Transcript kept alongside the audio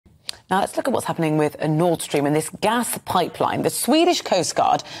Now let's look at what's happening with Nordstream and this gas pipeline. The Swedish Coast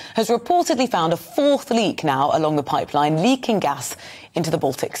Guard has reportedly found a fourth leak now along the pipeline, leaking gas into the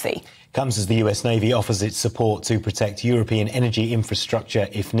Baltic Sea. Comes as the US Navy offers its support to protect European energy infrastructure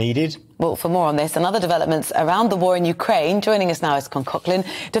if needed. Well, for more on this and other developments around the war in Ukraine, joining us now is Coughlin,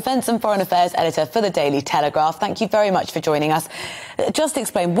 Defence and Foreign Affairs Editor for the Daily Telegraph. Thank you very much for joining us. Just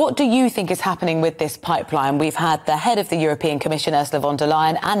explain, what do you think is happening with this pipeline? We've had the head of the European Commission, Ursula von der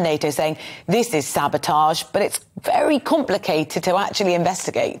Leyen, and NATO saying this is sabotage, but it's very complicated to actually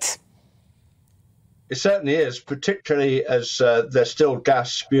investigate. It certainly is, particularly as there's still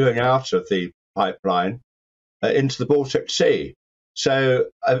gas spewing out of the pipeline into the Baltic Sea. So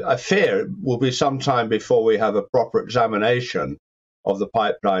I fear it will be some time before we have a proper examination of the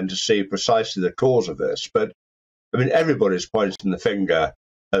pipeline to see precisely the cause of this. But, I mean, everybody's pointing the finger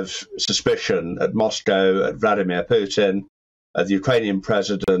of suspicion at Moscow, at Vladimir Putin. The Ukrainian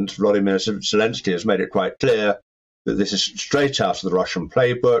president, Volodymyr Zelensky, has made it quite clear that this is straight out of the Russian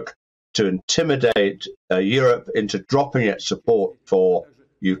playbook to intimidate Europe into dropping its support for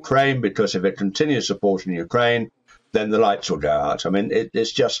Ukraine, because if it continues supporting Ukraine, then the lights will go out. I mean,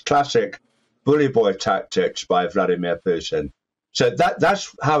 it's just classic bully boy tactics by Vladimir Putin. So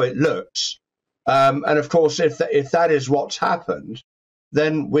that's how it looks. And of course, if that is what's happened,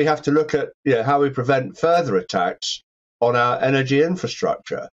 then we have to look at how we prevent further attacks on our energy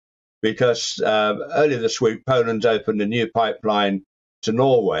infrastructure. Because earlier this week, Poland opened a new pipeline to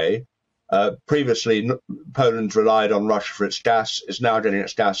Norway. Previously, Poland relied on Russia for its gas, is now getting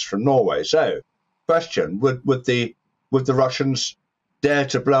its gas from Norway. So, question, would the Russians dare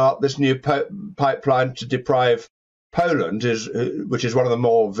to blow up this new pipeline to deprive Poland, which is one of the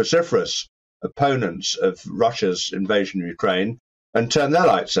more vociferous opponents of Russia's invasion of Ukraine, and turn their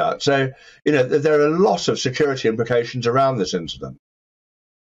lights out? So, there are a lot of security implications around this incident.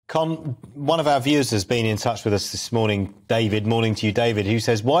 Con, one of our viewers has been in touch with us this morning, David. Morning to you, David, who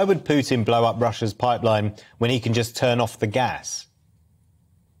says, why would Putin blow up Russia's pipeline when he can just turn off the gas?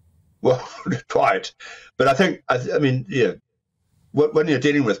 Well, quite. But I think, when you're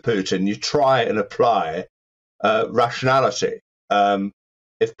dealing with Putin, you try and apply rationality.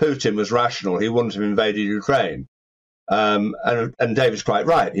 If Putin was rational, he wouldn't have invaded Ukraine. And David's quite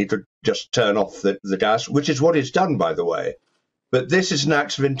right. He could just turn off the gas, which is what he's done, by the way. But this is an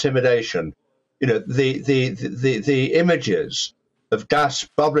act of intimidation. The images of gas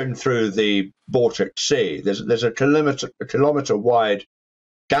bubbling through the Baltic Sea. There's a kilometre wide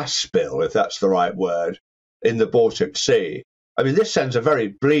gas spill, if that's the right word, in the Baltic Sea. I mean, this sends a very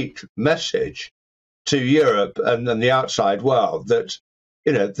bleak message to Europe and the outside world that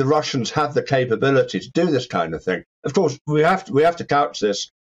the Russians have the capability to do this kind of thing. Of course, we have to couch this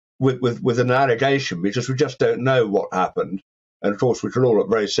with an allegation, because we just don't know what happened. And of course, we could all look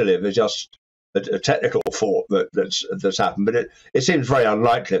very silly if it's just a technical fault that's happened. But it seems very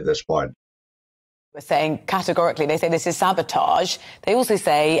unlikely at this point. We're saying categorically, they say this is sabotage. They also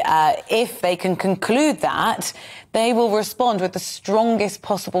say if they can conclude that, they will respond with the strongest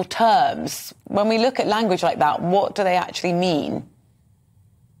possible terms. When we look at language like that, what do they actually mean?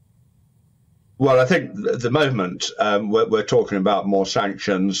 Well, I think at the moment we're talking about more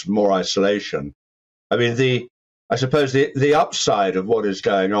sanctions, more isolation. I mean, I suppose the upside of what is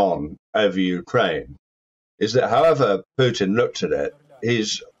going on over Ukraine is that however Putin looked at it,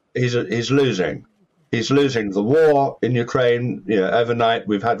 he's losing. He's losing the war in Ukraine. Overnight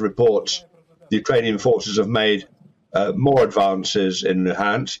we've had reports the Ukrainian forces have made more advances in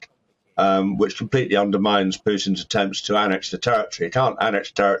Luhansk, which completely undermines Putin's attempts to annex the territory. He can't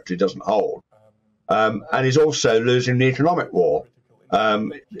annex territory he doesn't hold. And he's also losing the economic war.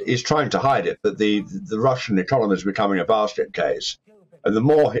 He's trying to hide it, but the Russian economy is becoming a basket case. And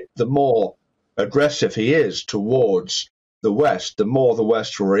the more aggressive he is towards the West, the more the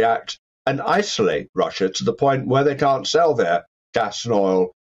West will react and isolate Russia to the point where they can't sell their gas and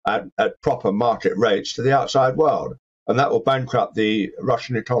oil at proper market rates to the outside world. And that will bankrupt the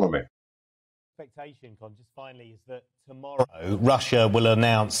Russian economy. Expectation, Con, just finally, is that tomorrow Russia will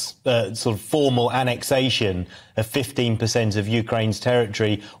announce sort of formal annexation of 15% of Ukraine's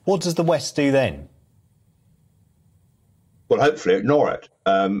territory. What does the West do then? Well, hopefully ignore it.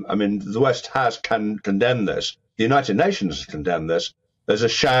 The West has condemned this. The United Nations has condemned this as a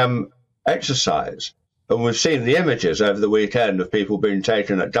sham exercise. And we've seen the images over the weekend of people being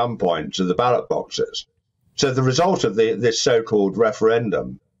taken at gunpoint to the ballot boxes. So the result of this so-called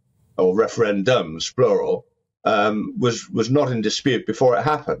referendum, or referendums, plural, was not in dispute before it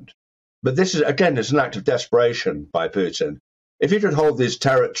happened. But this is an act of desperation by Putin. If he could hold these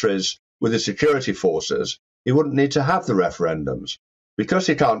territories with the security forces, he wouldn't need to have the referendums, because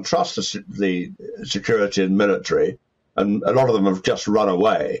he can't trust the security and military, and a lot of them have just run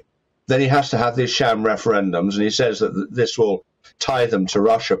away, then he has to have these sham referendums, and he says that this will tie them to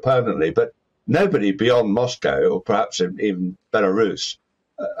Russia permanently. But nobody beyond Moscow, or perhaps even Belarus,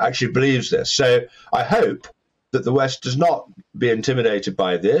 actually believes this. So I hope that the West does not be intimidated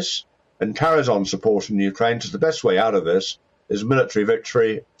by this and carries on supporting Ukraine, because the best way out of this is military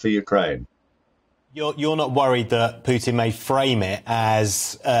victory for Ukraine. You're not worried that Putin may frame it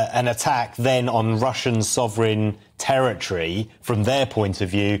as an attack then on Russian sovereign territory from their point of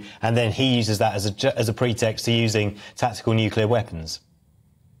view, and then he uses that as a pretext to using tactical nuclear weapons?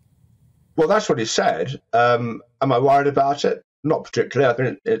 Well, that's what he said. Am I worried about it? Not particularly. I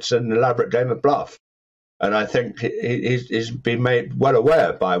think it's an elaborate game of bluff. And I think he's been made well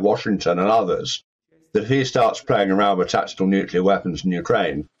aware by Washington and others that if he starts playing around with tactical nuclear weapons in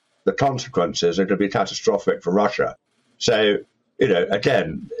Ukraine, the consequences are going to be catastrophic for Russia. So,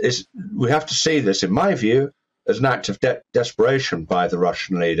 again, we have to see this, in my view, as an act of desperation by the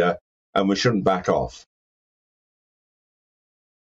Russian leader, and we shouldn't back off.